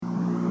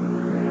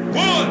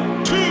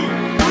1, 2, 3,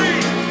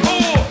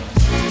 4.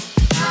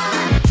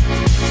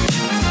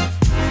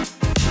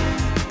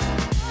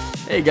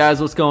 Hey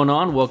guys, what's going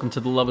on? Welcome to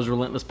the Love is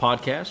Relentless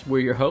podcast. We're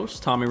your hosts,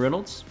 Tommy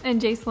Reynolds.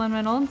 And Jacelyn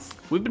Reynolds.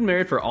 We've been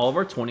married for all of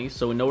our 20s,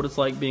 so we know what it's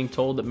like being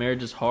told that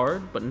marriage is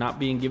hard, but not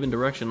being given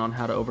direction on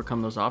how to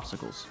overcome those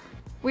obstacles.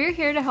 We're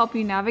here to help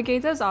you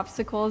navigate those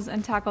obstacles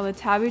and tackle the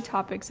taboo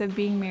topics of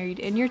being married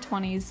in your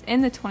 20s,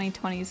 in the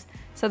 2020s,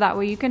 so that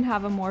way you can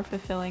have a more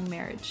fulfilling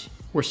marriage.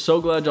 We're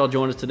so glad y'all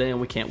joined us today, and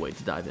we can't wait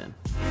to dive in.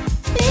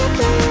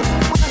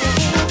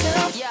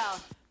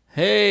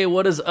 Hey,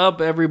 what is up,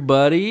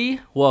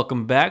 everybody?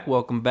 Welcome back.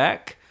 We're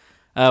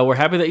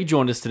happy that you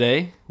joined us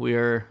today. We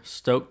are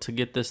stoked to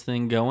get this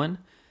thing going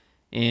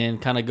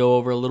and kind of go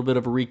over a little bit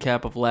of a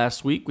recap of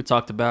last week. We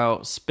talked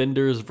about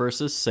spenders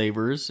versus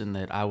savers, and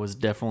that I was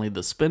definitely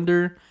the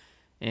spender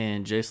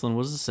and Jacelyn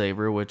was the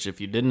saver, which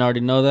if you didn't already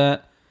know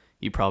that,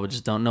 you probably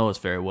just don't know us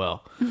very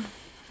well.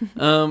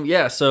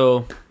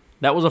 So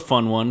that was a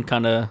fun one,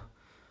 kind of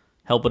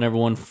helping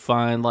everyone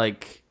find,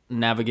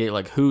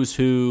 navigate who's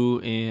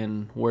who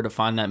and where to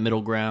find that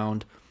middle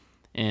ground,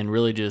 and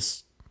really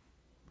just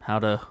how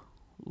to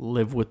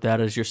live with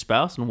that as your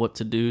spouse and what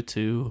to do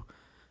to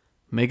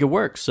make it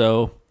work.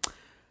 So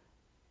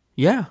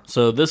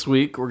this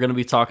week we're going to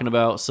be talking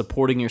about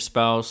supporting your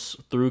spouse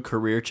through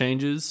career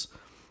changes.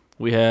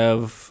 We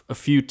have a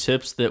few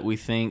tips that we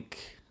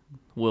think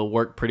will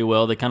work pretty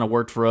well. They kind of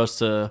worked for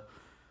us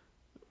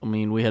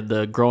we had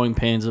the growing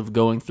pains of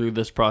going through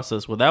this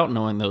process without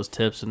knowing those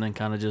tips, and then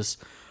kind of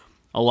just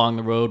along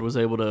the road was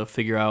able to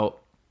figure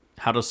out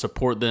how to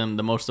support them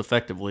the most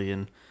effectively.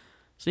 And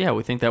so,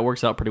 we think that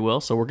works out pretty well.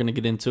 So we're going to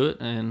get into it,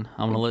 and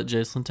I'm going to let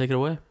Jacelyn take it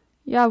away.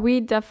 Yeah, we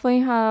definitely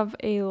have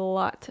a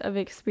lot of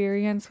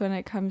experience when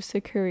it comes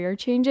to career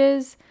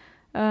changes.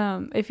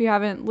 If you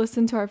haven't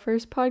listened to our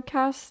first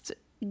podcast,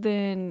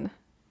 then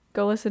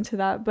go listen to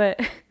that. But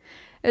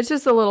it's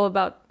just a little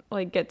about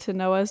get to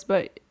know us.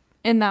 But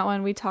in that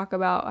one, we talk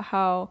about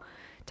how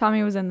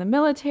Tommy was in the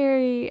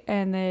military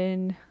and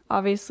then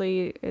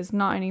obviously is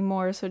not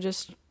anymore. So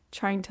just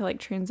trying to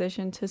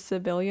transition to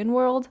civilian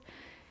world,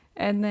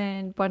 and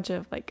then a bunch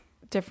of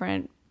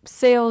different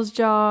sales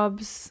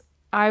jobs.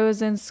 I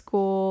was in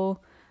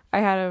school. I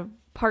had a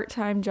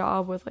part-time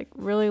job with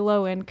really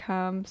low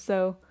income.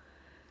 So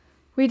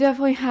we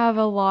definitely have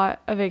a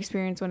lot of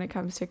experience when it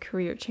comes to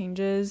career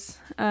changes.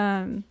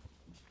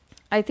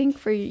 I think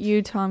for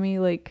you, Tommy,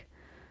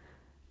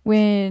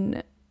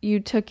 when you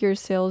took your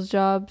sales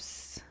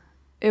jobs,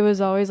 it was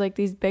always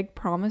these big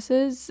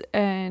promises.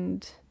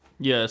 And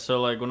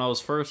so when I was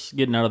first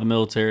getting out of the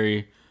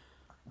military,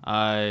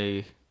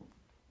 I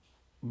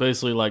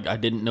basically I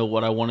didn't know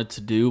what I wanted to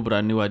do, but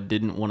I knew I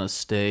didn't want to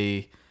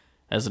stay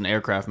as an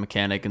aircraft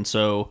mechanic. And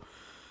so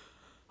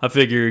I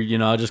figured,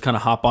 I just kind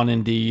of hop on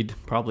Indeed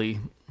probably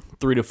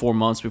 3 to 4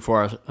 months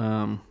before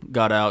I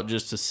got out,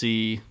 just to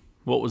see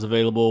what was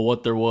available,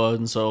 what there was.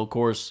 And so, of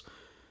course,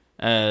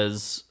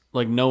 as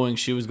knowing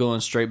she was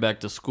going straight back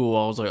to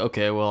school, I was like,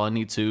 okay, well, I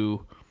need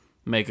to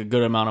make a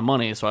good amount of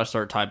money. So I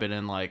started typing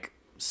in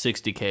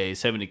 $60K,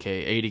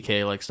 $70K,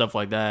 $80K, stuff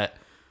like that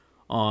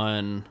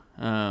on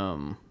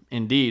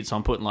Indeed. So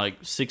I'm putting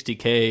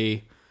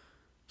 $60K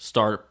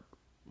start,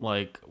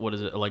 no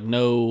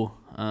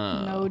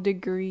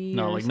degree.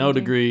 No, no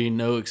degree,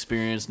 no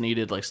experience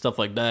needed, stuff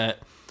like that.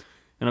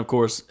 And of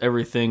course,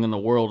 everything in the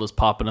world is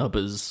popping up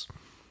as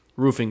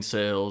roofing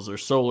sales or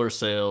solar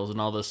sales and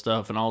all this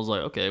stuff. And I was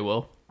like, okay,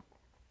 well,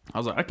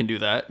 I can do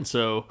that. And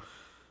so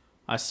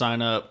I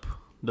sign up.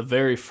 The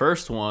very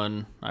first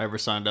one I ever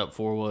signed up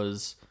for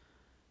was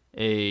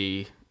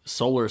a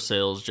solar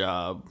sales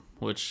job,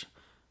 which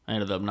I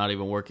ended up not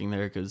even working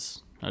there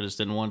because I just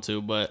didn't want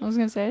to. But I was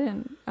gonna say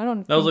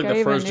that was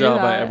the first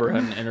job I ever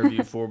had an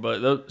interview for.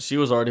 But she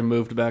was already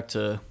moved back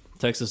to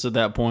Texas at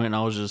that point, and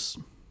I was just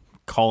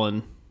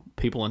calling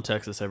people in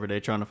Texas every day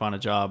trying to find a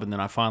job. And then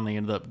I finally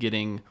ended up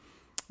getting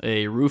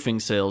a roofing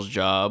sales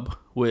job,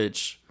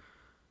 which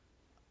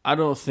I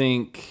don't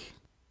think,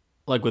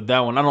 with that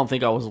one, I don't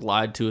think I was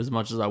lied to as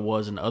much as I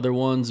was in other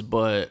ones,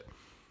 but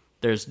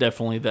there's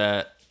definitely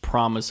that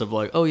promise of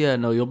oh yeah,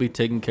 no, you'll be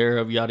taken care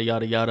of, yada,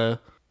 yada,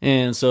 yada.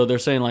 And so they're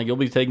saying you'll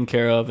be taken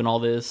care of and all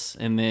this.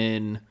 And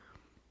then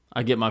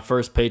I get my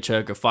first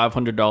paycheck of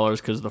 $500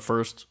 because the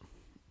first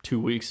 2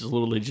 weeks is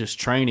literally just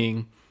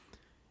training.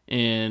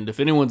 And if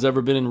anyone's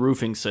ever been in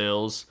roofing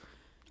sales,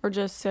 or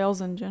just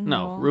sales in general.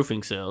 No,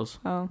 roofing sales.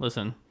 Oh.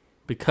 Listen,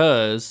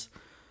 because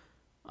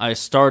I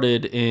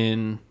started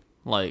in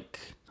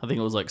I think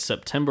it was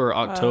September,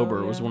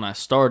 October was when I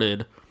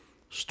started.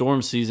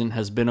 Storm season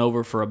has been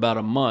over for about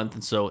a month.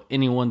 And so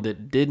anyone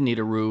that did need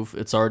a roof,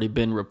 it's already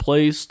been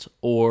replaced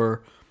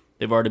or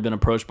they've already been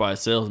approached by a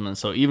salesman.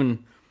 So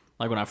even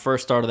when I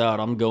first started out,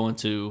 I'm going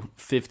to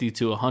 50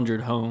 to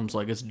 100 homes.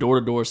 It's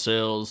door-to-door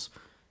sales.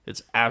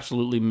 It's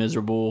absolutely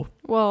miserable.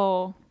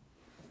 Well,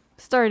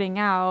 starting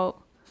out,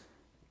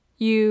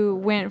 you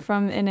went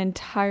from an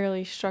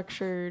entirely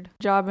structured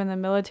job in the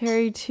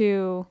military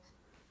to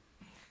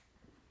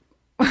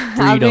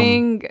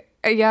having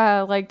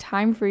Yeah, like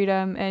time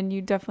freedom, and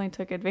you definitely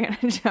took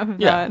advantage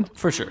of Yeah, that.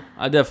 for sure.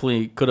 I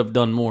definitely could have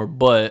done more,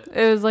 but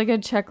It was like a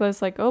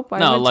checklist, like, oh, I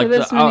no, went like to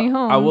this many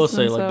homes. I will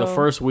say, and like the so-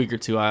 first week or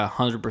two, I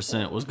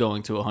 100% was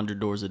going to 100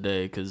 doors a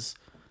day because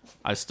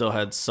I still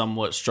had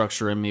somewhat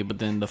structure in me. But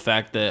then the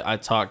fact that I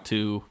talked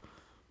to,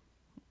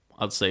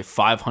 I'd say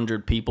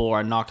 500 people, or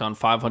I knocked on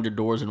 500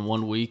 doors in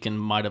 1 week and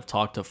might have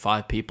talked to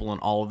 5 people,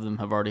 and all of them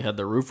have already had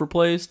their roof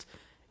replaced.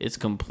 It's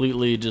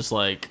completely just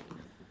like,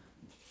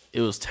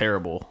 it was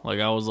terrible.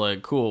 Like I was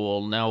like, cool,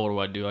 well now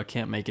what do? I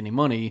can't make any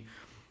money.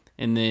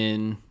 And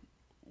then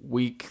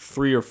week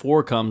 3 or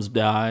 4 comes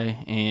by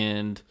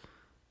and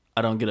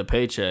I don't get a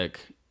paycheck.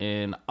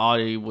 And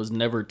I was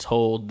never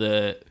told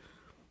that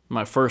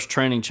my first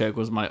training check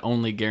was my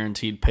only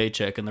guaranteed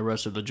paycheck and the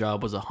rest of the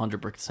job was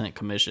 100%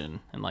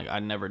 commission. And like I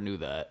never knew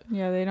that.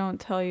 Yeah, they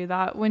don't tell you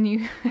that when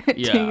you do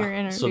your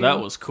interview. So that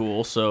was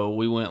cool. So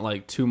we went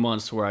like 2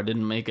 months where I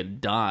didn't make a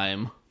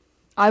dime.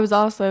 I was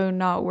also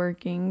not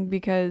working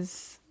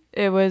because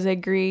it was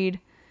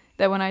agreed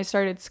that when I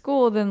started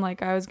school, then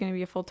like I was going to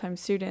be a full-time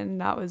student and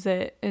that was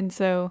it. And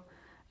so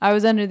I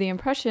was under the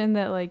impression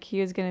that like he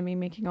was going to be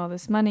making all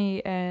this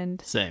money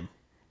and Same.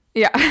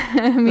 yeah,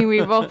 I mean, we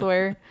both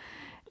were.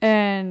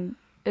 And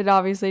it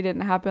obviously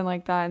didn't happen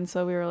like that. And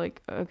so we were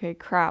like, okay,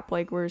 crap,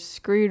 like we're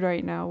screwed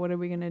right now. What are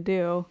we going to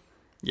do?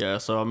 Yeah,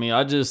 so I mean,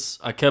 I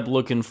kept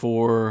looking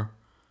for,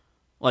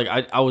 like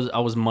I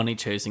was money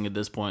chasing at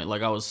this point.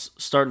 Like I was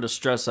starting to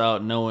stress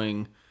out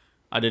knowing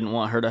I didn't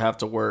want her to have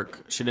to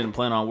work. She didn't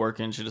plan on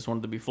working. She just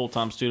wanted to be a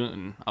full-time student,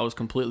 and I was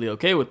completely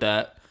okay with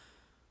that.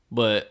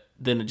 But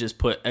then it just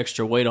put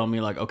extra weight on me,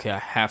 like, okay, I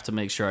have to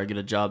make sure I get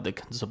a job that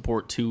can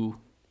support two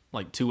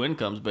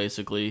incomes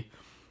basically.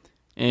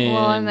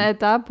 And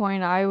at that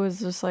point, I was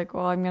just like,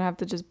 well, I'm going to have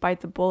to just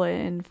bite the bullet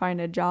and find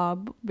a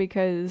job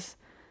because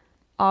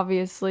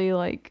obviously,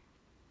 like,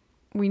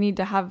 we need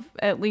to have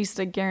at least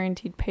a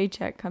guaranteed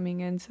paycheck coming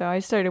in. So I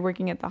started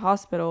working at the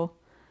hospital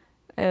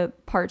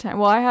part-time.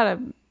 Well, I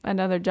had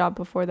another job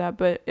before that,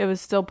 but it was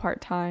still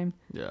part-time.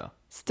 Yeah.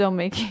 Still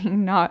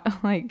making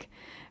not like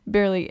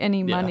barely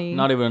any money.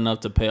 Not even enough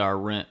to pay our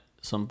rent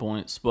at some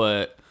points.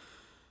 But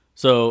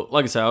so,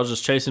 like I said, I was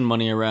just chasing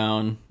money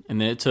around,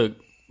 and then it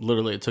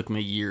took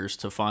me years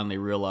to finally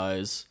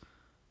realize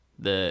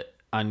that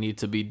I need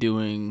to be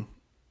doing,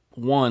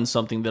 one,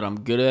 something that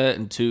I'm good at,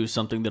 and two,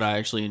 something that I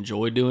actually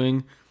enjoy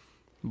doing.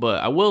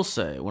 But I will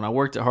say, when I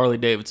worked at Harley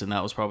Davidson,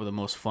 that was probably the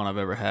most fun I've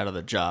ever had of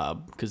the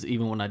job, because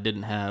even when I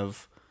didn't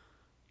have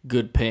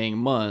good paying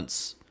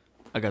months,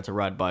 I got to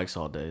ride bikes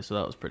all day, so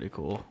that was pretty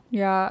cool.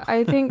 Yeah,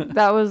 I think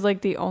that was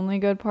like the only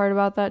good part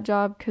about that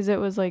job because it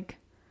was like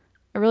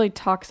a really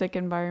toxic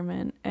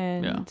environment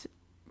and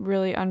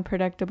really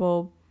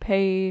unpredictable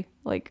paychecks,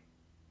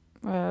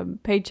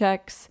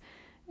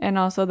 and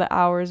also the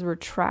hours were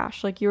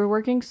trash. Like you were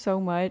working so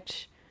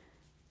much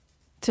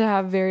to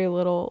have very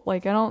little.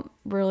 Like I don't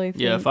really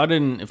think. Yeah, if I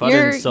didn't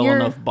sell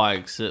enough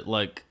bikes, it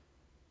like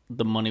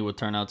the money would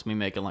turn out to me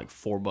making like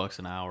 $4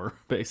 an hour,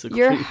 basically.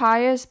 Your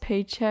highest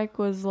paycheck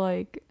was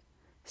like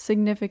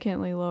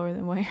significantly lower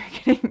than what you're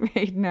getting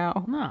paid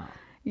now. No.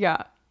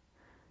 Yeah.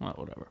 Well,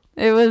 whatever.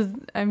 It was,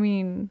 I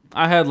mean,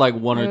 I had like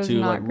one it or was two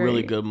not like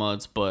really great. good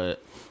months,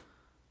 but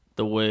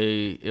the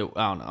way I don't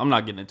know. I'm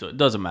not getting into it. It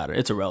doesn't matter.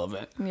 It's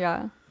irrelevant.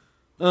 yeah.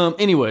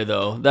 Anyway,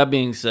 though, that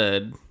being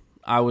said,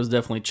 I was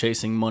definitely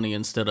chasing money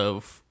instead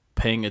of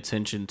paying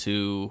attention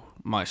to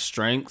my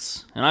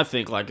strengths. And I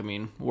think, like, I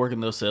mean, working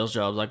those sales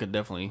jobs, I could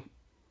definitely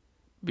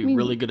be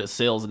really good at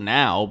sales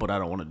now, but I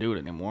don't want to do it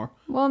anymore.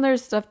 Well, and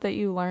there's stuff that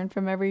you learn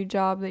from every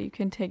job that you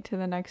can take to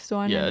the next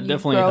one. Yeah, and it you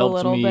definitely grow helped a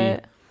little me.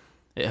 bit.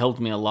 It helped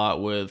me a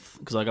lot with,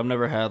 because like I've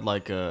never had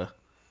like a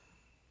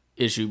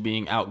issue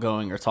being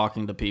outgoing or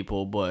talking to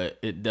people, but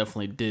it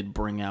definitely did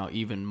bring out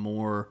even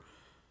more,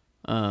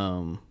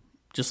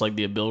 just like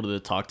the ability to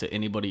talk to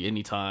anybody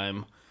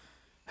anytime,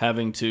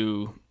 having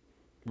to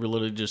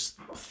really just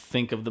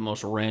think of the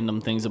most random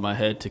things in my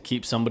head to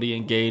keep somebody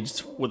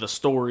engaged with a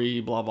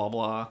story, blah, blah,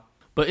 blah.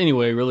 But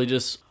anyway, really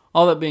just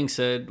all that being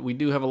said, we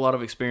do have a lot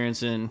of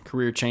experience in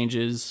career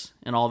changes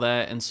and all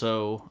that. And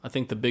so I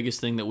think the biggest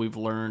thing that we've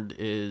learned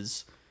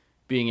is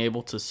being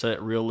able to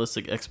set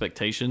realistic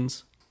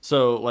expectations.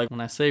 So like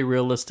when I say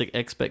realistic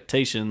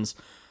expectations,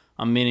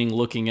 I'm meaning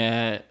looking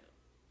at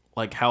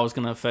like how it's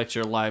going to affect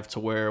your life to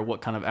where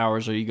what kind of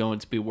hours are you going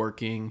to be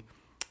working?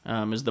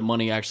 Is the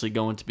money actually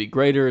going to be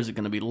greater? Is it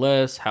going to be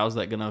less? How's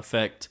that going to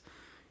affect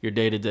your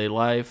day-to-day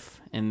life?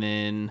 And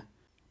then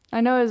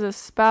I know as a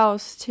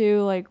spouse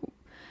too, like,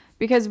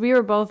 because we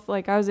were both,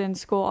 like, I was in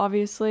school,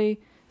 obviously,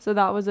 so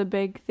that was a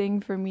big thing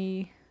for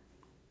me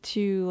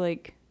to,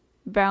 like,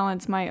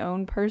 balance my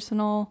own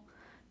personal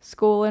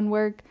school and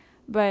work,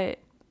 but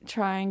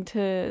trying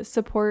to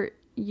support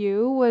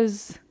you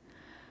was,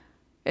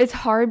 it's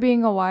hard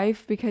being a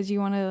wife because you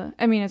want to,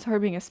 I mean, it's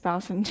hard being a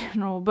spouse in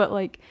general, but,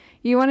 like,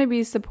 you want to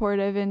be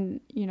supportive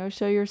and, you know,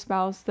 show your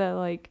spouse that,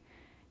 like,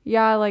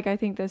 yeah, like, I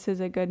think this is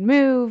a good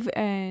move,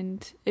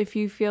 and if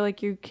you feel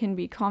like you can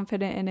be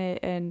confident in it,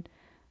 and,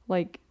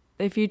 like,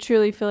 if you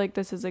truly feel like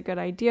this is a good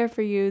idea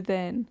for you,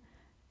 then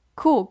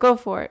cool, go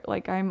for it.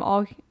 Like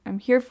I'm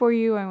here for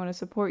you. I want to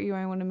support you.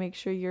 I want to make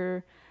sure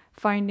you're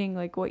finding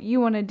like what you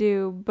want to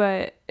do,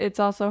 but it's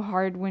also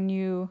hard when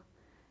you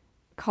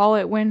call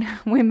it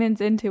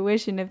women's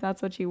intuition if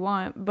that's what you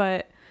want.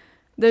 But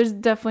there's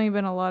definitely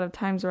been a lot of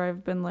times where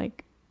I've been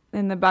like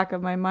in the back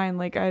of my mind,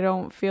 like I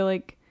don't feel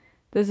like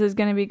this is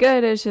going to be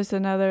good. It's just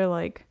another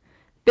like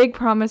big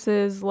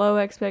promises, low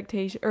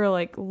expectation, or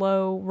like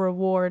low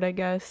reward, I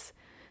guess.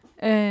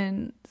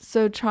 And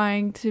so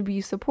trying to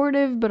be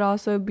supportive but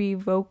also be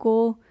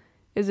vocal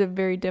is a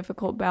very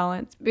difficult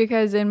balance,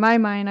 because in my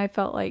mind I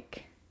felt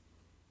like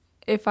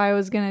if I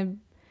was going to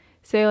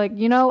say like,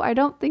 I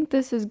don't think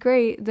this is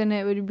great, then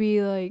it would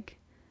be like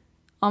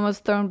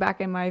almost thrown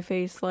back in my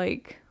face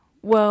like,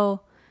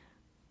 well,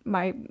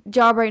 my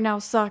job right now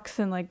sucks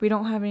and like we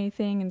don't have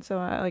anything, and so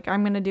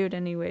I'm going to do it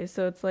anyway.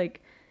 So it's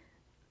like,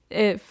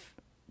 if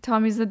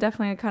Tommy's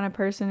definitely the kind of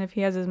person, if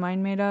he has his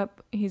mind made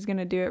up, he's going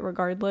to do it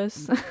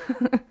regardless.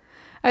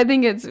 I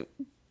think it's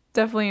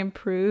definitely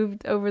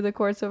improved over the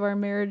course of our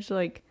marriage,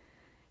 like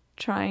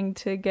trying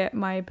to get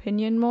my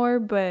opinion more,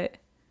 but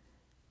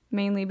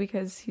mainly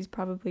because he's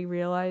probably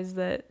realized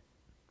that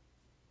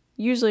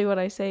usually what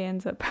I say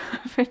ends up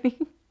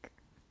happening.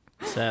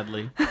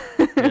 Sadly.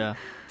 Yeah.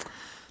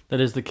 That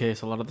is the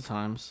case a lot of the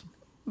times.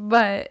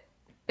 But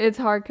it's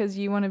hard because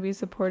you want to be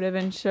supportive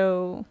and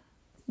show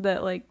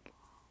that like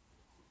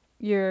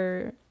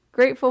you're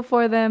grateful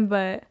for them,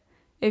 but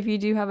if you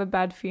do have a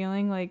bad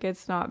feeling, like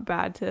it's not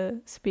bad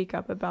to speak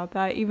up about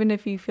that, even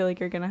if you feel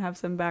like you're going to have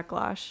some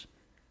backlash.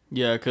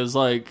 Yeah, because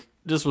like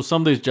just with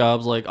some of these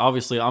jobs, like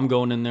obviously I'm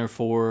going in there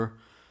for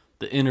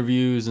the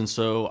interviews, and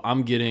so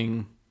I'm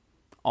getting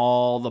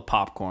all the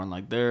popcorn.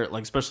 Like they're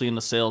like, especially in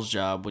the sales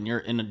job, when you're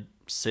in a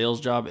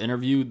sales job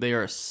interview, they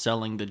are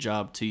selling the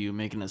job to you,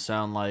 making it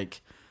sound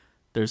like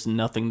there's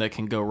nothing that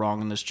can go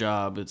wrong in this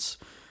job. It's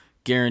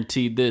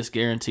guaranteed this,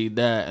 guaranteed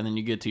that, and then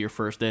you get to your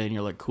first day and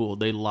you're like, cool,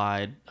 they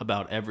lied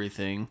about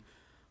everything.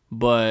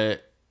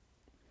 But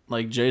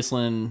like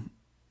Jacelyn,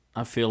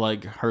 I feel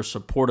like her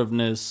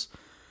supportiveness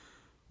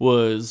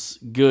was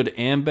good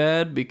and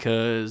bad,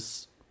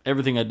 because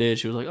everything I did,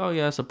 she was like, oh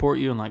yeah, I support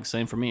you, and like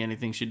same for me,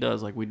 anything she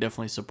does, like we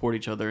definitely support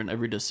each other in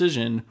every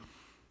decision.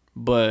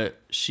 But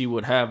she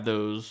would have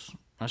those,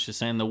 I should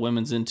say, the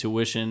women's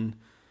intuition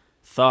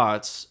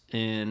thoughts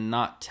and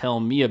not tell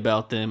me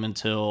about them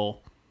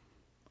until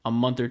a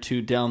month or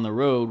two down the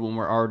road when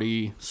we're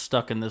already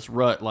stuck in this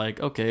rut. Like,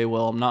 okay,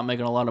 well, I'm not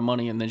making a lot of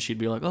money. And then she'd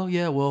be like, oh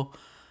yeah, well,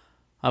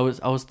 I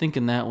was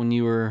thinking that when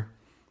you were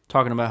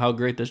talking about how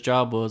great this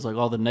job was, like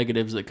all the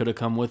negatives that could have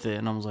come with it.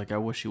 And I was like, I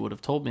wish you would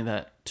have told me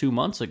that 2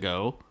 months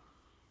ago.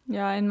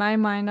 Yeah, in my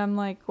mind, I'm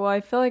like, well, I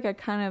feel like I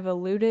kind of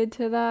alluded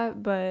to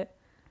that, but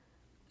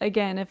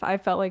again, if I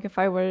felt like if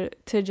I were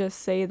to just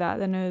say that,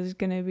 then it was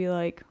going to be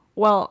like,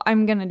 well,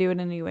 I'm going to do it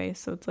anyway.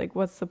 So it's like,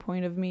 what's the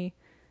point of me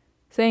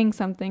saying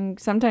something?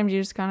 Sometimes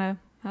you just kind of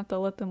have to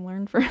let them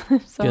learn for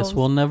themselves. Guess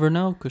we'll never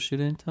know because she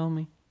didn't tell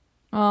me.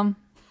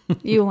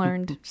 You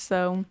learned,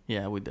 so.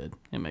 Yeah, we did.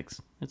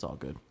 It's all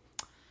good.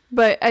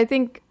 But I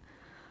think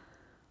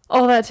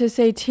all that to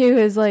say too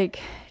is like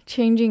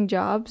changing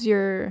jobs,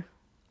 you're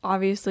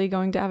obviously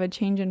going to have a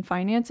change in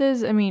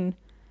finances. I mean,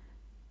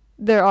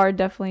 there are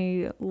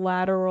definitely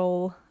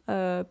lateral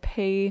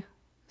pay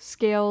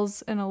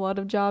scales in a lot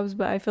of jobs,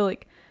 but I feel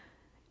like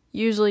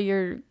usually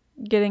you're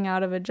getting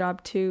out of a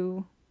job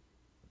too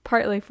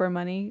partly for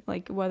money,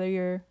 like whether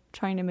you're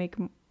trying to make,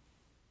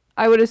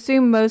 I would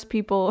assume most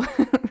people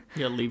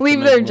leave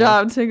their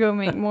job to go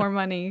make more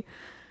money,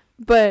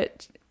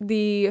 but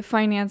the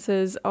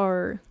finances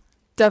are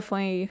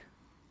definitely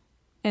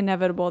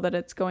inevitable that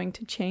it's going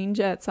to change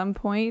at some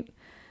point.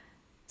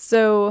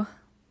 So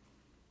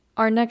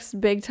our next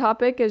big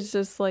topic is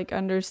just like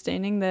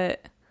understanding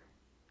that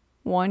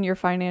one, your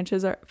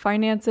finances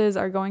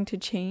are going to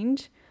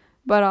change,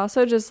 but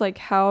also just like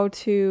how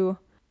to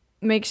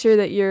make sure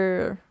that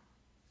you're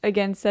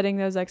again setting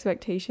those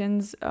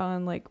expectations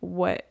on like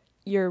what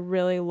you're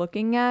really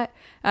looking at.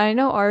 And I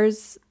know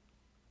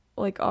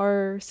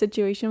our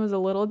situation was a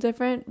little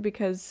different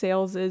because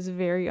sales is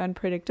very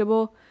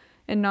unpredictable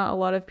and not a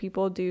lot of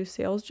people do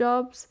sales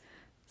jobs.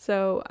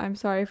 So I'm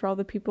sorry for all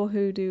the people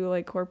who do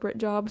like corporate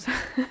jobs.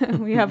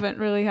 We haven't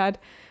really had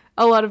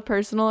a lot of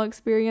personal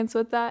experience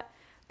with that.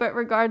 But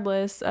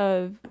regardless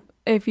of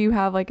if you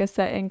have like a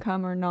set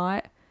income or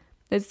not,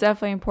 it's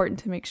definitely important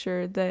to make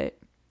sure that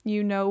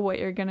you know what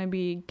you're going to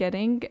be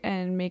getting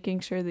and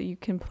making sure that you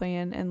can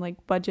plan and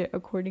like budget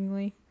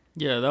accordingly.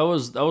 Yeah, that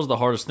was the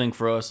hardest thing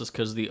for us, is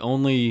because the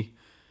only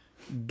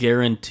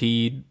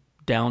guaranteed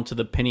down to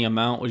the penny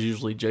amount was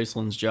usually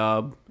Jacelyn's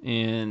job.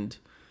 And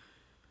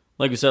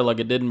like you said, like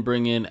it didn't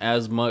bring in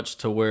as much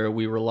to where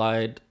we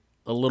relied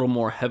a little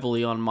more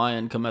heavily on my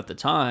income at the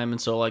time.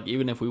 And so like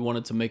even if we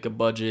wanted to make a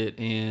budget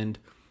and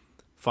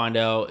find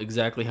out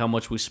exactly how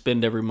much we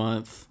spend every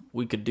month,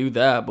 we could do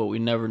that, but we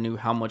never knew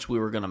how much we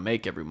were going to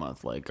make every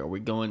month. Like, are we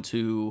going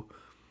to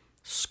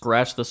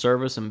scratch the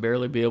service and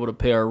barely be able to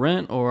pay our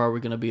rent, or are we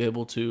going to be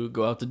able to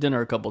go out to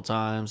dinner a couple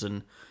times?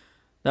 And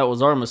that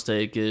was our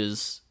mistake,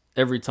 is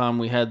every time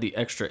we had the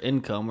extra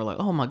income, we're like,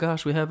 oh my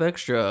gosh, we have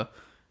extra.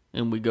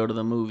 And we go to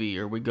the movie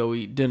or we go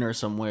eat dinner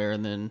somewhere.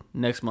 And then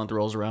next month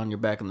rolls around, you're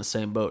back in the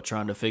same boat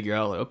trying to figure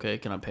out, like, okay,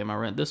 can I pay my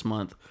rent this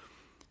month?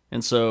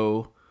 And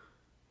so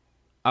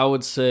I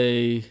would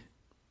say,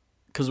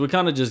 because we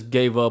kind of just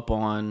gave up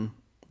on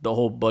the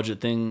whole budget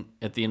thing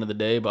at the end of the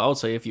day. But I would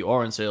say if you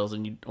are in sales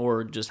and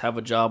or just have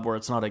a job where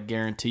it's not a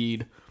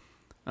guaranteed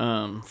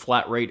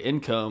flat rate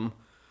income,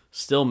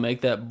 still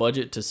make that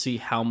budget to see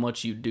how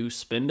much you do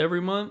spend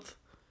every month.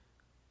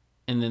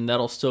 And then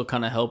that'll still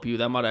kind of help you.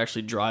 That might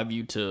actually drive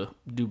you to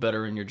do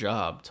better in your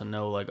job, to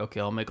know like, okay,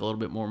 I'll make a little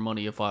bit more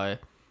money if I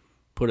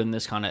put in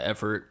this kind of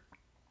effort.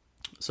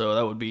 So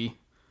that would be,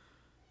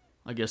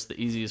 I guess, the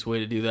easiest way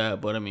to do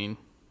that. But I mean,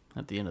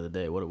 at the end of the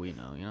day, what do we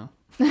know, you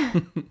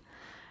know?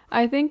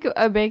 I think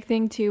a big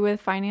thing too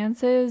with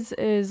finances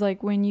is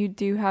like when you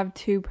do have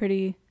two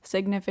pretty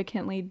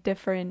significantly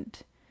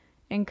different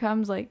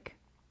incomes, like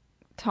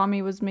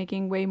Tommy was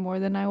making way more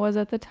than I was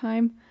at the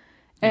time.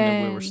 And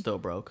then we were still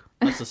broke.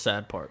 That's the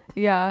sad part.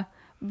 Yeah.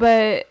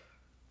 But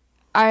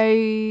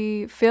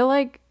I feel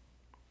like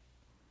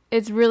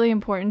it's really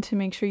important to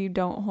make sure you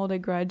don't hold a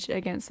grudge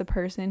against the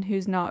person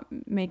who's not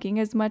making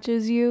as much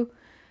as you.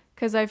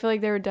 Because I feel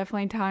like there were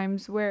definitely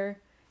times where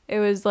it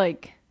was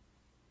like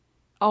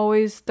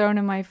always thrown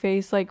in my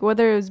face, like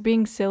whether it was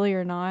being silly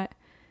or not,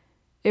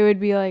 it would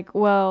be like,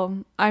 well,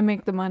 I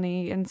make the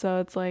money. And so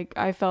it's like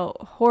I felt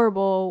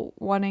horrible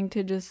wanting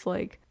to just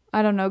like,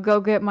 I don't know, go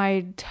get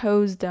my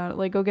toes done,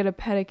 like go get a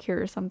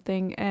pedicure or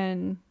something.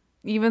 And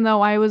even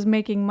though I was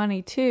making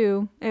money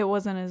too, it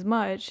wasn't as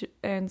much.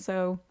 And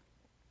so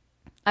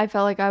I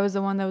felt like I was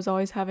the one that was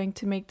always having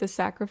to make the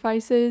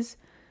sacrifices.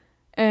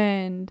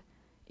 And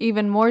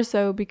even more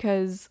so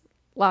because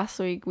last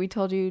week we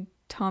told you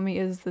Tommy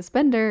is the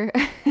spender.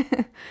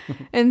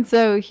 And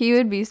so he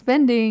would be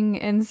spending.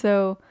 And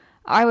so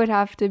I would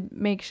have to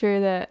make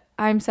sure that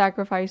I'm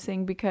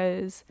sacrificing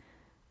because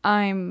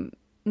I'm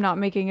not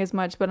making as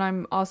much, but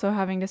I'm also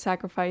having to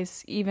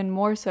sacrifice even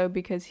more so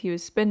because he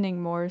was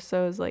spending more.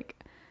 So it was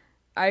like,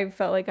 I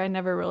felt like I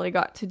never really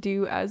got to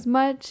do as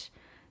much.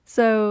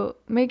 So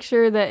make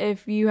sure that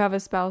if you have a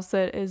spouse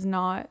that is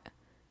not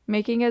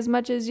making as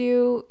much as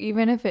you,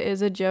 even if it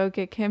is a joke,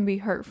 it can be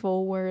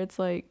hurtful where it's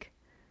like,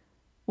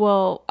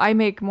 well, I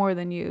make more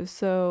than you,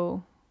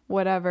 so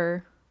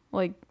whatever,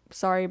 like,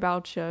 sorry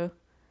about you.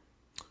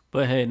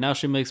 But hey, now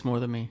she makes more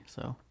than me,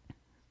 so.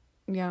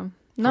 Yeah,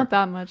 not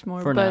that much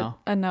more, but now.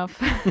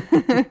 enough.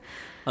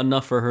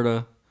 Enough for her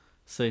to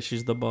say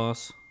she's the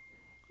boss.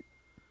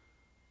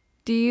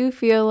 Do you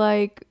feel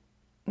like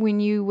when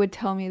you would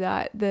tell me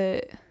that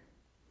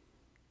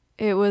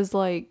it was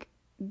like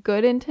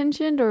good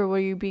intentioned, or were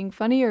you being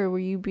funny, or were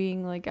you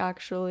being like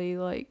actually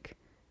like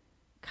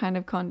kind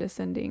of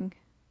condescending?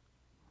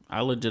 I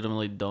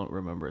legitimately don't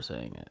remember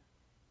saying it.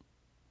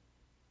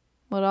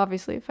 Well, it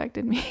obviously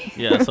affected me.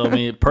 Yeah, so I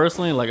mean,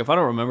 personally, like if I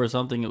don't remember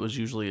something, it was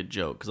usually a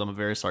joke because I'm a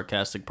very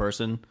sarcastic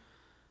person.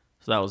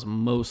 So that was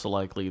most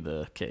likely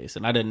the case.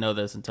 And I didn't know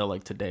this until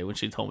like today when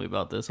she told me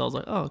about this. I was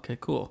like, oh, okay,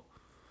 cool.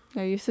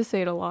 I used to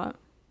say it a lot.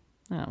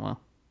 Yeah, well,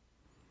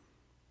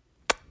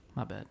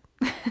 my bad.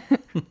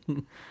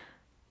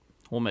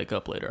 We'll make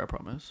up later, I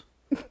promise.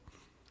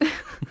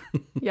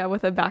 Yeah,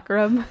 with a back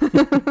rub.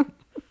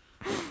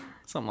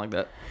 Something like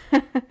that.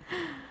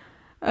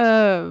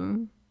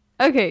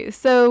 Okay,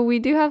 so we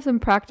do have some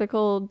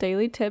practical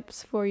daily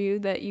tips for you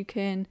that you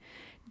can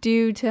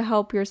do to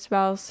help your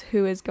spouse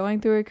who is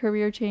going through a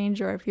career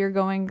change, or if you're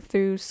going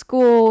through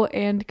school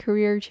and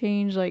career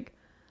change. Like,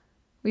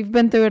 we've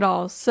been through it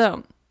all.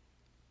 So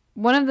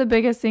one of the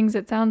biggest things,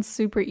 it sounds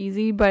super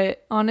easy,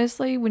 but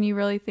honestly, when you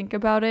really think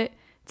about it,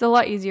 it's a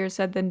lot easier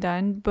said than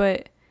done.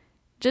 But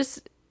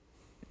just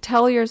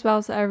tell your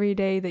spouse every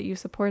day that you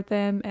support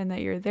them and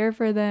that you're there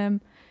for them,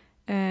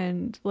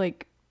 and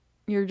like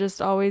you're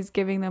just always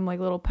giving them like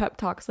little pep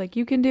talks, like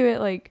you can do it,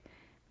 like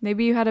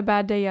maybe you had a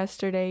bad day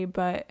yesterday,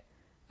 but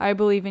I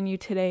believe in you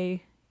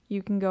today.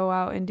 You can go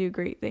out and do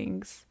great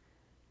things.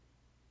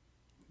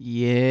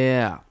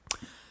 Yeah.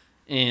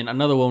 And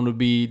another one would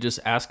be just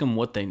ask them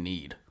what they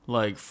need.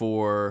 Like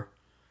for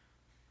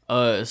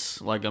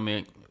us, like, I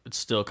mean, it's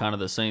still kind of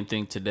the same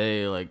thing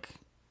today. Like,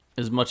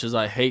 as much as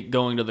I hate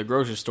going to the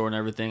grocery store and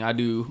everything, I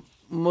do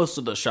most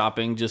of the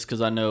shopping just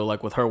because I know,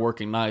 like, with her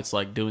working nights,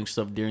 like, doing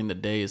stuff during the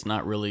day is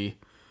not really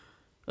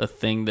a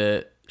thing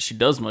that she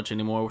does much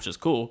anymore, which is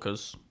cool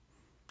because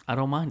I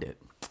don't mind it.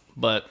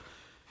 But,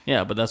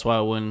 yeah, but that's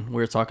why when we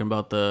were talking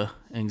about the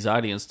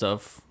anxiety and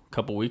stuff a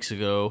couple weeks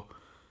ago,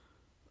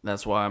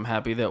 that's why I'm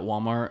happy that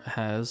Walmart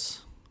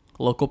has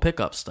local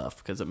pickup stuff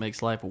because it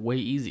makes life way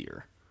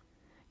easier.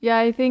 Yeah,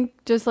 I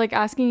think just like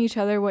asking each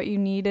other what you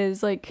need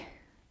is like,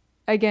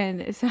 again,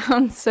 it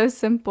sounds so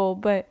simple,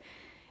 but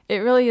it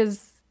really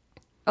is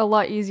a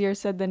lot easier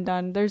said than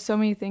done. There's so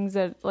many things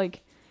that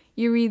like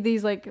you read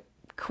these like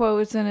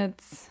quotes and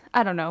it's,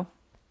 I don't know.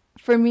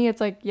 For me,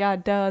 it's like, yeah,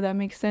 duh, that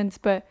makes sense.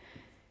 But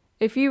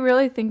if you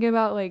really think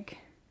about like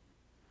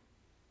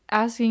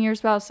asking your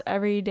spouse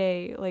every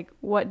day, like,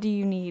 what do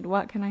you need?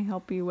 What can I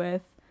help you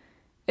with?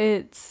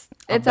 it's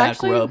back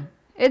actually rub.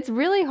 it's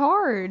really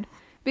hard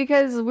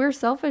because we're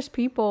selfish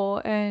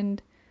people,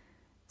 and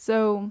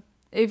so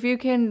if you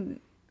can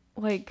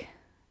like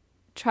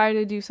try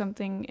to do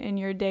something in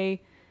your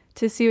day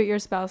to see what your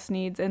spouse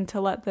needs and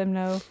to let them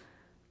know,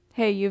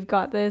 hey, you've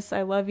got this,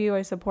 I love you,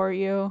 I support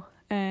you,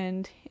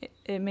 and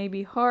it may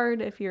be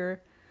hard if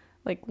you're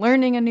like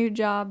learning a new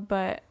job,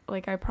 but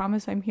like I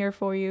promise I'm here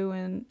for you,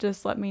 and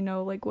just let me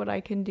know like what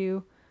I can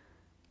do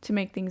to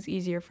make things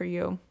easier for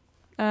you.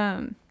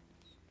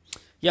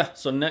 Yeah,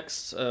 so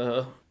next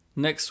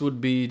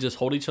would be just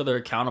hold each other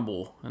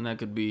accountable, and that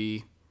could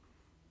be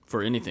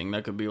for anything.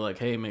 That could be like,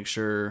 hey, make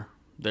sure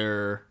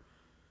they're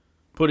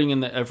putting in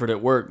the effort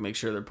at work, make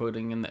sure they're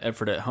putting in the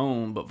effort at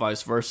home, but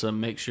vice versa,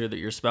 make sure that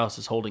your spouse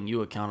is holding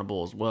you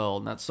accountable as well.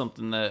 And that's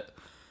something that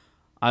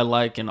I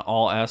like in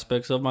all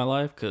aspects of my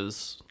life,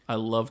 because I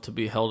love to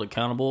be held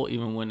accountable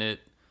even when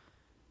it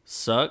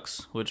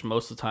sucks, which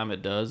most of the time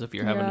it does if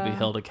you're having to be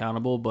held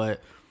accountable.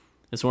 But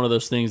it's one of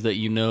those things that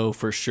you know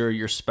for sure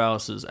your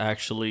spouse is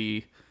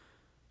actually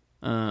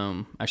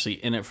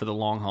in it for the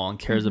long haul and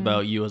cares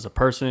about you as a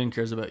person,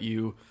 cares about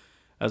you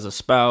as a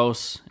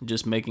spouse,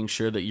 just making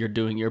sure that you're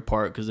doing your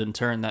part, because in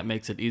turn that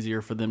makes it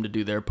easier for them to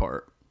do their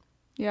part.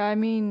 Yeah, I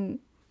mean,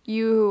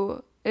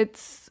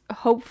 it's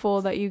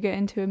hopeful that you get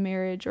into a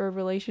marriage or a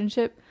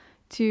relationship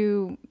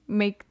to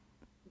make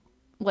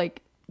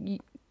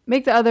the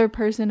other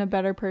person a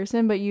better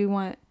person, but you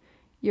want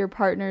your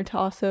partner to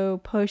also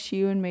push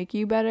you and make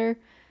you better.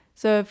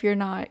 So if you're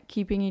not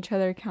keeping each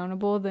other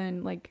accountable,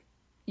 then like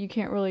you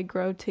can't really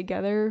grow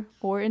together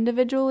or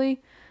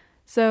individually.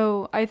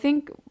 So I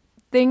think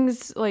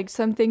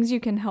some things you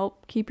can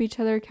help keep each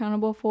other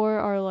accountable for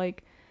are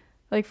like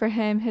for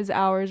him, his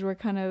hours were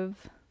kind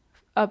of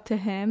up to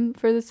him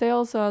for the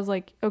sale. So I was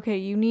like, okay,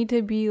 you need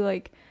to be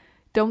like,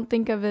 don't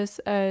think of this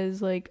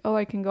as like, oh,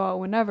 I can go out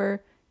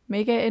whenever.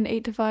 Make it an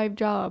 8 to 5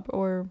 job,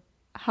 or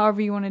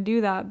however you want to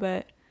do that,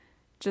 but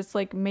just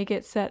like make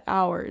it set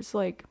hours.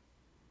 Like,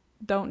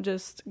 don't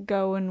just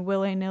go and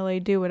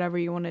willy-nilly do whatever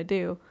you want to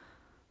do.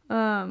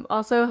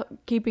 Also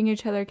keeping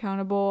each other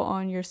accountable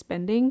on your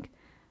spending.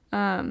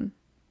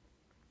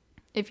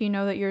 If you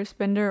know that you're a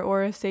spender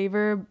or a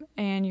saver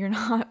and you're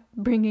not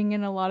bringing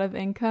in a lot of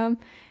income,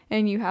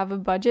 and you have a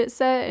budget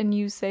set, and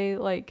you say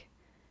like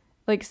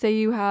say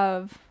you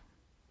have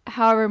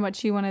however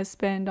much you want to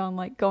spend on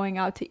like going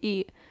out to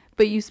eat,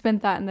 but you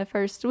spent that in the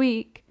first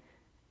week,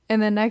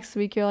 and then next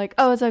week you're like,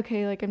 oh, it's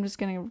okay, like I'm just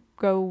gonna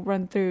go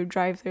run through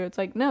drive through. It's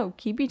like, no,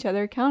 keep each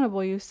other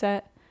accountable. You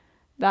set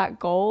that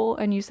goal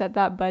and you set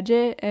that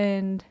budget,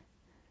 and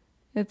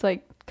it's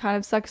like kind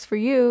of sucks for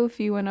you if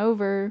you went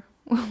over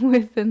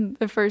within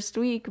the first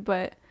week,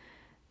 but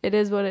it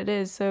is what it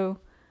is. So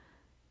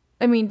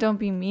I mean, don't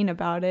be mean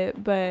about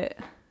it, but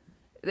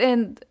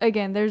and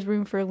again, there's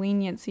room for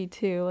leniency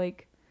too,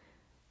 like,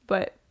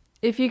 but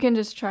if you can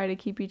just try to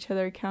keep each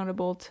other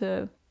accountable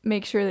to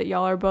make sure that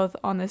y'all are both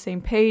on the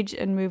same page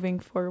and moving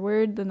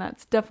forward, then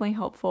that's definitely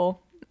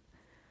helpful.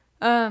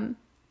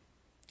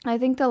 I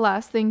think the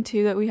last thing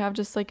too that we have,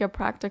 just like a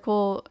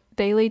practical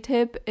daily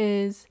tip,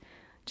 is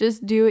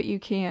just do what you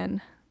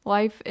can.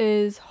 Life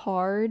is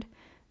hard.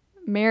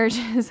 Marriage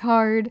is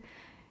hard.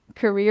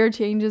 Career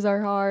changes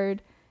are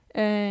hard.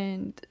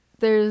 And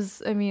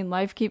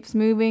life keeps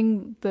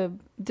moving. The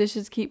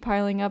dishes keep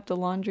piling up. The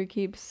laundry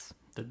keeps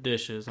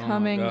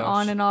coming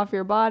on and off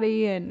your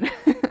body. And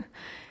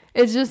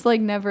it's just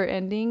like never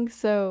ending.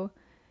 So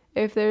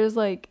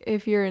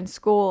if you're in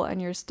school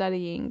and you're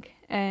studying,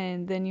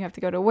 and then you have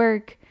to go to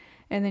work,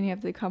 and then you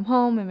have to come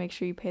home and make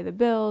sure you pay the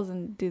bills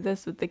and do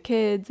this with the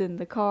kids and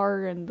the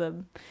car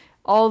and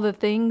all the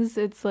things,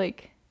 it's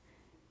like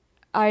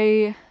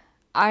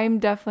I'm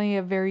definitely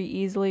a very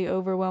easily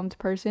overwhelmed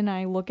person.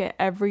 I look at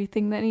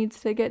everything that needs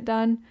to get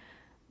done,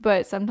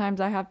 but sometimes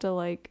I have to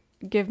like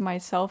give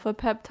myself a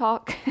pep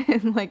talk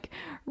and like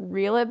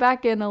reel it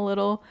back in a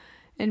little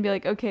and be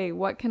like, okay,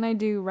 what can I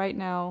do right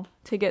now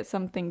to get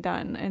something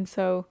done? And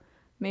so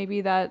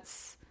maybe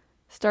that's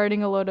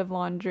starting a load of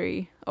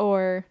laundry,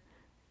 or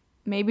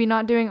maybe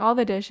not doing all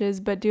the dishes,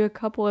 but do a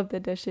couple of the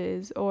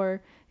dishes.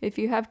 Or if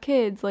you have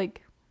kids,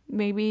 like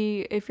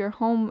maybe if you're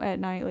home at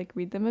night, like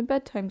read them a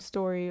bedtime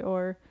story,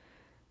 or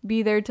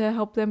be there to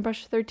help them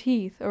brush their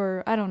teeth,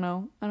 or I don't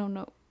know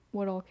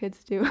what all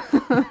kids do.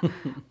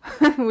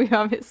 We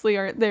obviously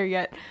aren't there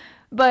yet,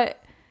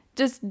 but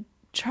just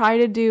try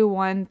to do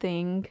one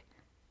thing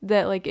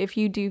that, like, if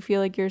you do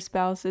feel like your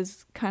spouse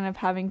is kind of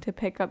having to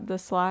pick up the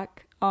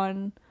slack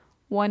on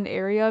one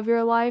area of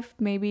your life,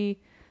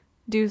 maybe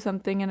do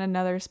something in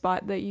another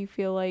spot that you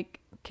feel like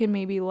can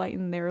maybe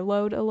lighten their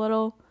load a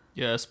little.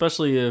 Yeah,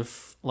 especially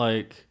if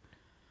not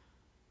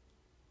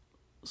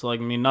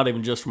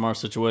even just from our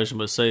situation,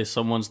 but say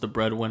someone's the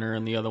breadwinner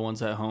and the other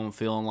one's at home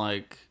feeling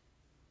like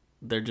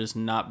they're just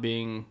not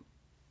being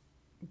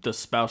the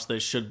spouse they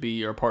should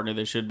be or partner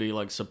they should be,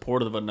 like,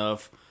 supportive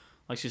enough.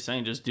 Like she's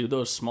saying, just do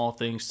those small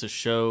things to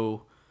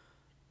show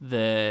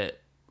that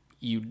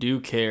you do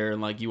care and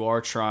like you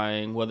are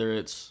trying, whether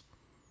it's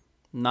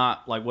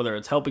not like whether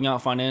it's helping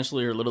out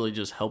financially or literally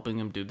just helping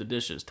him do the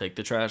dishes, take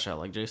the trash out.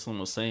 Like Jason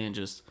was saying,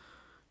 just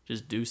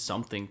do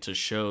something to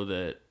show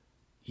that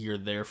you're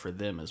there for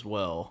them as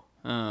well.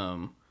 I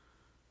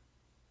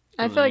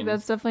feel like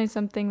that's definitely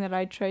something that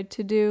I tried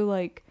to do,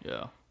 like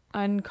yeah,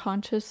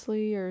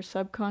 unconsciously or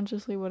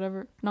subconsciously,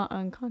 whatever. Not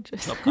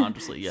unconscious.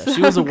 subconsciously. Yeah,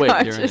 she was awake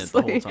during it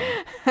the whole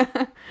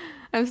time.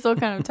 I'm still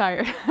kind of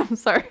tired. I'm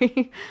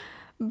sorry.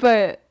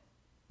 But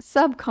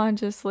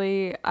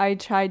subconsciously, I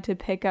tried to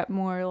pick up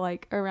more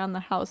like around the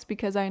house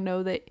because I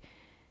know that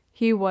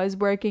he was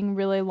working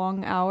really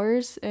long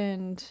hours,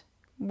 and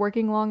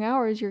working long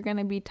hours, you're going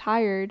to be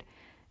tired.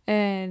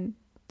 And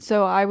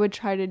so I would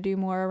try to do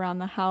more around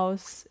the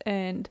house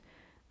and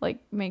like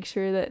make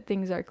sure that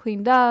things are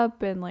cleaned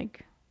up and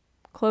like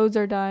clothes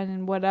are done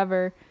and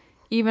whatever,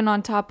 even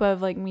on top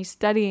of like me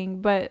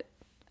studying. But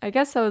I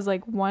guess that was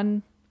like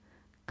one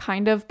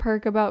kind of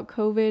perk about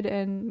COVID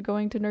and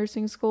going to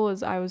nursing school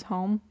is I was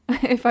home.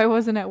 If I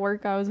wasn't at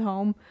work, I was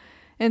home.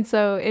 And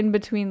so in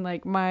between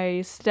like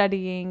my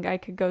studying, I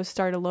could go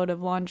start a load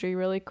of laundry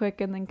really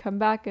quick and then come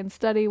back and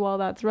study while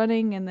that's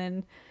running. And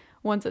then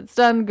once it's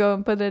done, go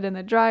and put it in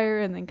the dryer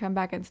and then come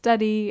back and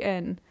study.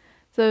 And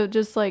so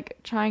just like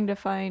trying to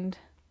find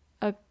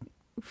a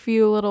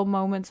few little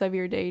moments of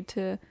your day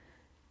to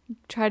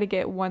try to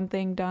get one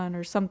thing done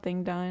or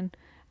something done.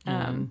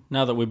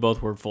 Now that we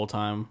both work full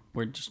time,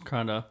 we're just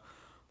kind of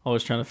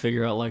always trying to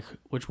figure out like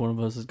which one of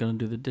us is going to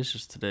do the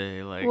dishes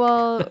today. Like,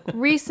 well,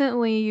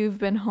 recently you've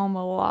been home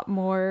a lot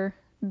more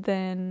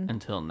than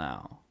until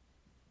now.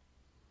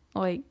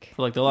 Like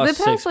For like the last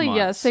the past 6 months.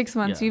 Yeah, 6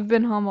 months. Yeah. You've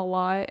been home a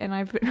lot, and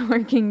I've been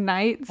working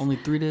nights. Only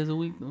 3 days a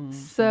week.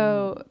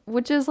 So,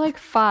 which is like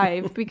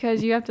 5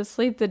 because you have to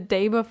sleep the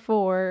day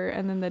before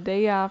and then the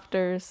day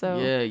after. So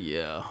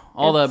Yeah.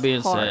 All that It's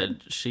being hard.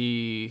 said,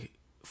 she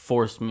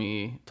forced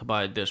me to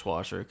buy a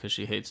dishwasher because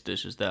she hates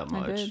dishes that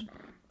much. did.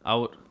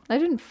 I I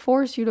didn't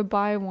force you to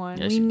buy one.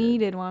 Yeah, We she did.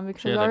 needed one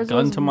because She had a ours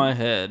gun was to my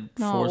head,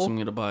 No. forcing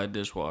me to buy a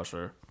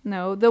dishwasher.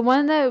 No, the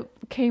one that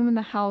came in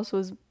the house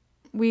was,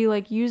 we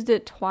like used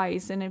it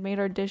twice and it made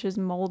our dishes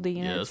moldy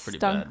and Yeah, it it was pretty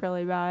stunk bad.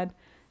 really bad.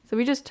 So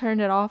we just turned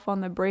it off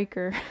on the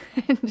breaker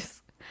and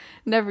just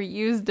never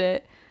used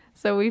it.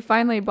 So we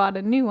finally bought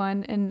a new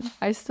one, and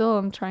I still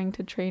am trying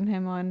to train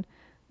him on,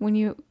 when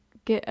you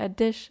get a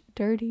dish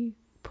dirty,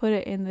 put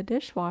it in the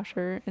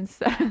dishwasher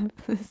instead of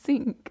the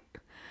sink.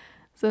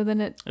 So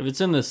then it, If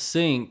it's in the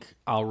sink,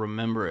 I'll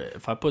remember it.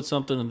 If I put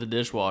something in the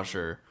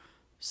dishwasher,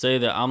 say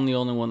that I'm the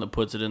only one that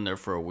puts it in there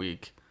for a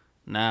week,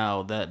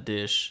 now that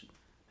dish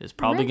is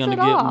probably Rinse going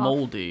to it get off.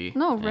 moldy.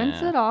 no,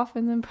 rinse Yeah. it off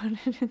and then put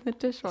it in the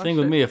dishwasher. Thing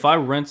with me, if I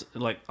rinse,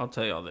 like, I'll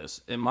tell you all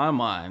this. In my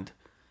mind,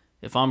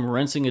 if I'm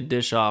rinsing a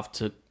dish off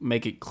to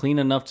make it clean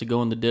enough to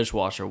go in the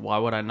dishwasher, why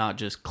would I not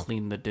just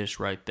clean the dish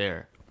right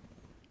there?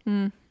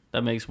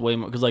 That makes way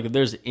more, because like if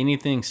there's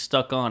anything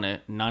stuck on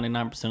it,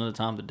 99% of the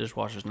time the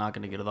dishwasher's not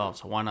going to get it off.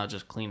 So why not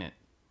just clean it?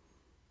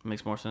 It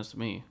makes more sense to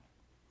me.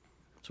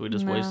 So we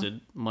just No.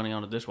 wasted money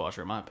on a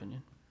dishwasher, in my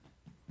opinion.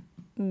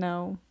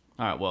 No.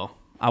 All right, well,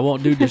 I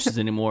won't do dishes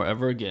anymore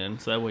ever again.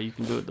 So that way you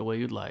can do it the way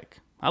you'd like.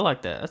 I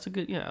like that. That's a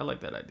good, yeah, I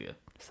like that idea.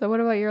 So what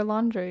about your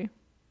laundry?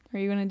 Are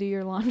you going to do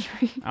your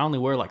laundry? I only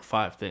wear like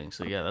 5 things,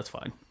 so yeah, that's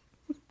fine.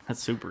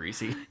 That's super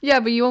easy. Yeah,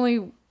 but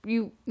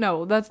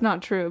no, that's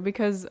not true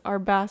because our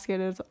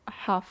basket is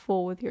half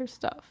full with your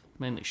stuff.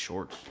 Mainly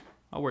shorts.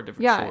 I wear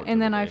different Yeah, shorts.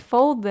 and then I every day.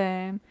 fold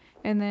them,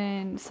 and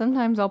then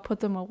sometimes I'll put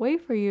them away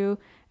for you,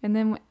 and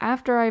then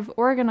after I've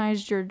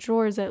organized your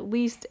drawers at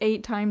least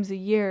 8 times a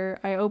year,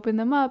 I open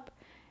them up,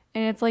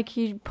 and it's like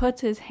he puts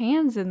his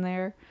hands in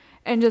there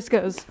and just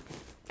goes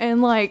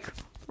and like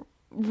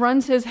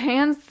runs his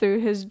hands through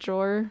his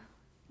drawer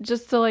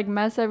just to like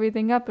mess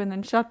everything up and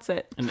then shuts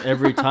it. And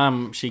every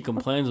time she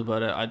complains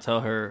about it, I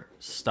tell her,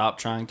 stop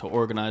trying to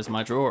organize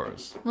my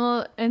drawers.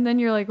 Well, and then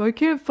you're like, I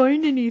can't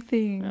find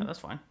anything. Yeah, that's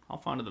fine. I'll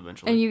find it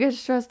eventually. And you get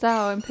stressed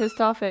out and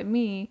pissed off at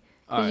me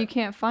because Alright. you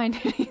can't find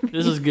anything.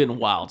 This is getting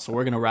wild, so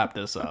we're going to wrap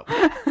this up.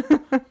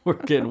 We're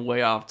getting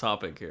way off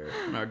topic here,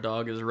 and our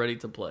dog is ready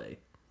to play.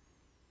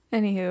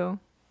 Anywho,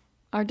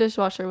 our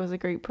dishwasher was a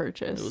great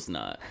purchase. It was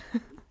not.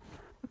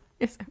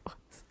 Yes, it was.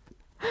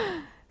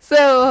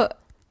 So,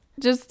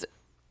 just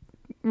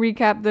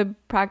recap the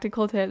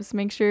practical tips.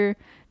 Make sure,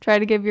 try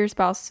to give your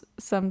spouse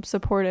some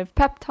supportive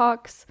pep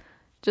talks.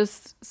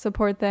 Just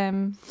support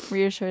them,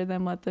 reassure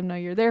them, let them know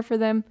you're there for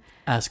them.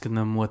 Asking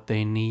them what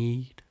they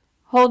need.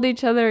 Hold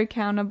each other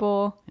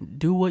accountable. And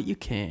do what you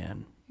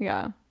can.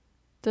 Yeah.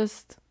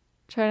 Just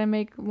try to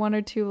make 1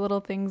 or 2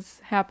 little things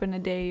happen a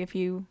day if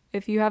you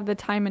have the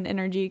time and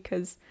energy,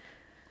 because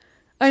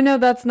I know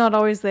that's not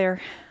always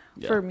there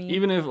for me.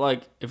 Even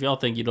if y'all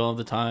think you don't have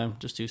the time,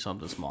 just do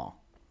something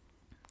small.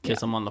 Kiss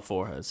them on the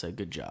forehead. Say,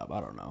 good job. I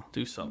don't know.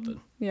 Do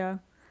something. Yeah.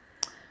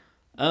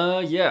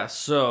 Yeah,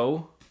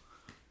 so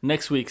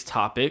next week's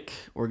topic,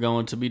 we're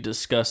going to be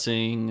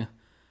discussing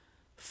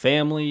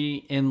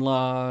family,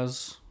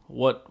 in-laws,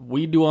 what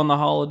we do on the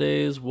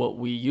holidays, what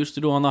we used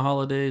to do on the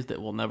holidays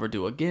that we'll never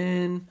do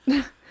again.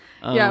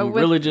 Yeah,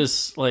 Really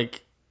just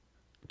like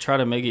try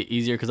to make it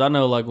easier, because I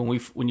know like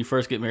when you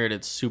first get married,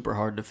 it's super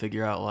hard to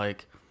figure out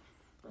like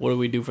what do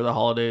we do for the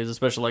holidays,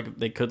 especially like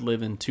they could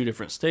live in 2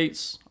 different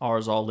states.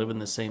 Ours all live in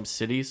the same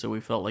city, so we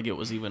felt like it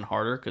was even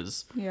harder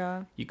because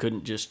you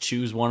couldn't just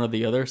choose one or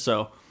the other.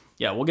 So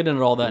yeah, we'll get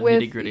into all that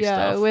nitty gritty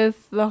stuff. Yeah,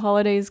 with the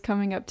holidays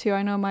coming up too,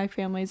 I know my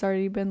family's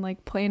already been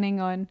like planning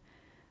on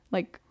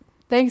like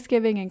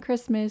Thanksgiving and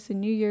Christmas and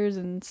New Year's,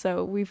 and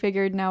so we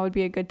figured now would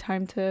be a good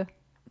time to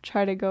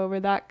try to go over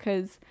that,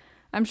 because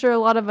I'm sure a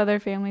lot of other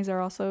families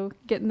are also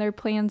getting their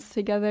plans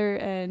together,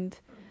 and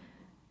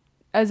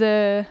as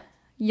a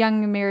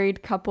young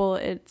married couple,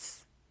 it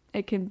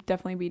can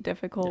definitely be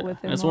difficult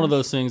with in-laws. It's one of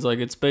those things, like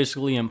it's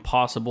basically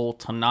impossible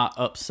to not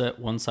upset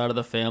one side of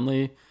the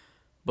family,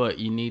 but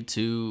you need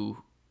to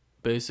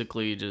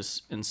basically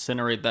just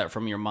incinerate that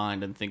from your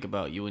mind and think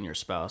about you and your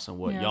spouse and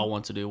what y'all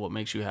want to do, what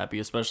makes you happy,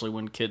 especially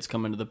when kids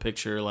come into the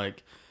picture.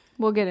 Like,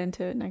 we'll get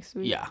into it next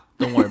week. Yeah,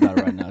 don't worry about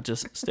it right now.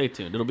 Just stay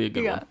tuned. It'll be a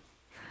good one.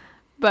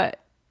 But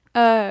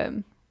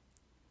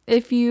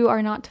if you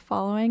are not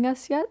following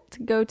us yet,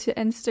 go to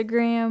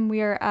Instagram.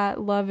 We are at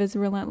Love is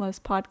Relentless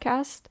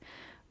Podcast.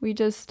 We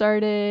just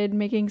started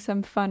making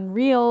some fun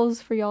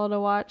reels for y'all to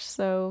watch,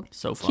 so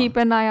fun. Keep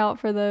an eye out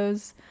for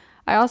those.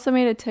 I also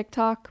made a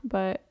TikTok,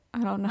 but I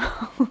don't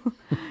know.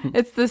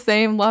 It's the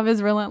same Love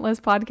is Relentless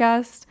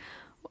Podcast.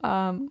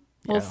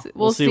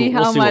 We'll see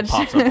how much what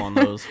pops up on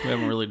those. We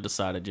haven't really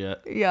decided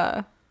yet.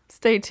 Yeah,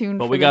 stay tuned.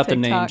 But for we got the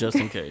TikTok. name just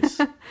in case.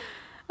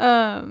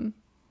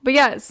 But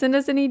yeah, send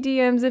us any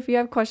DMs if you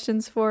have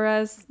questions for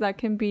us. That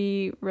can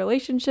be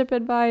relationship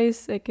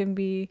advice. It can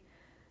be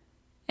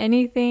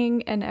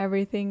anything and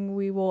everything.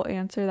 We will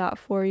answer that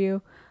for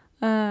you.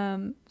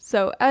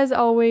 So as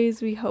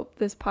always, we hope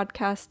this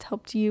podcast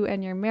helped you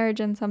and your marriage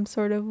in some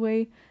sort of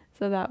way,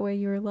 so that way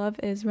your love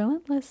is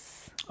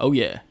relentless. Oh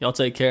yeah. Y'all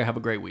take care. Have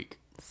a great week.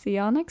 See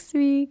y'all next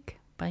week.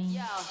 Bye.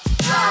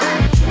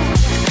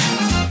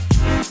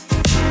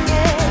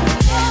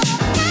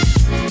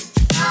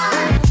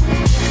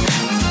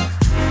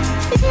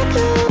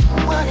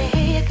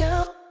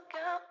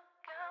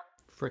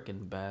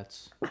 Frickin'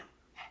 bats.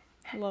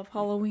 I love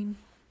Halloween.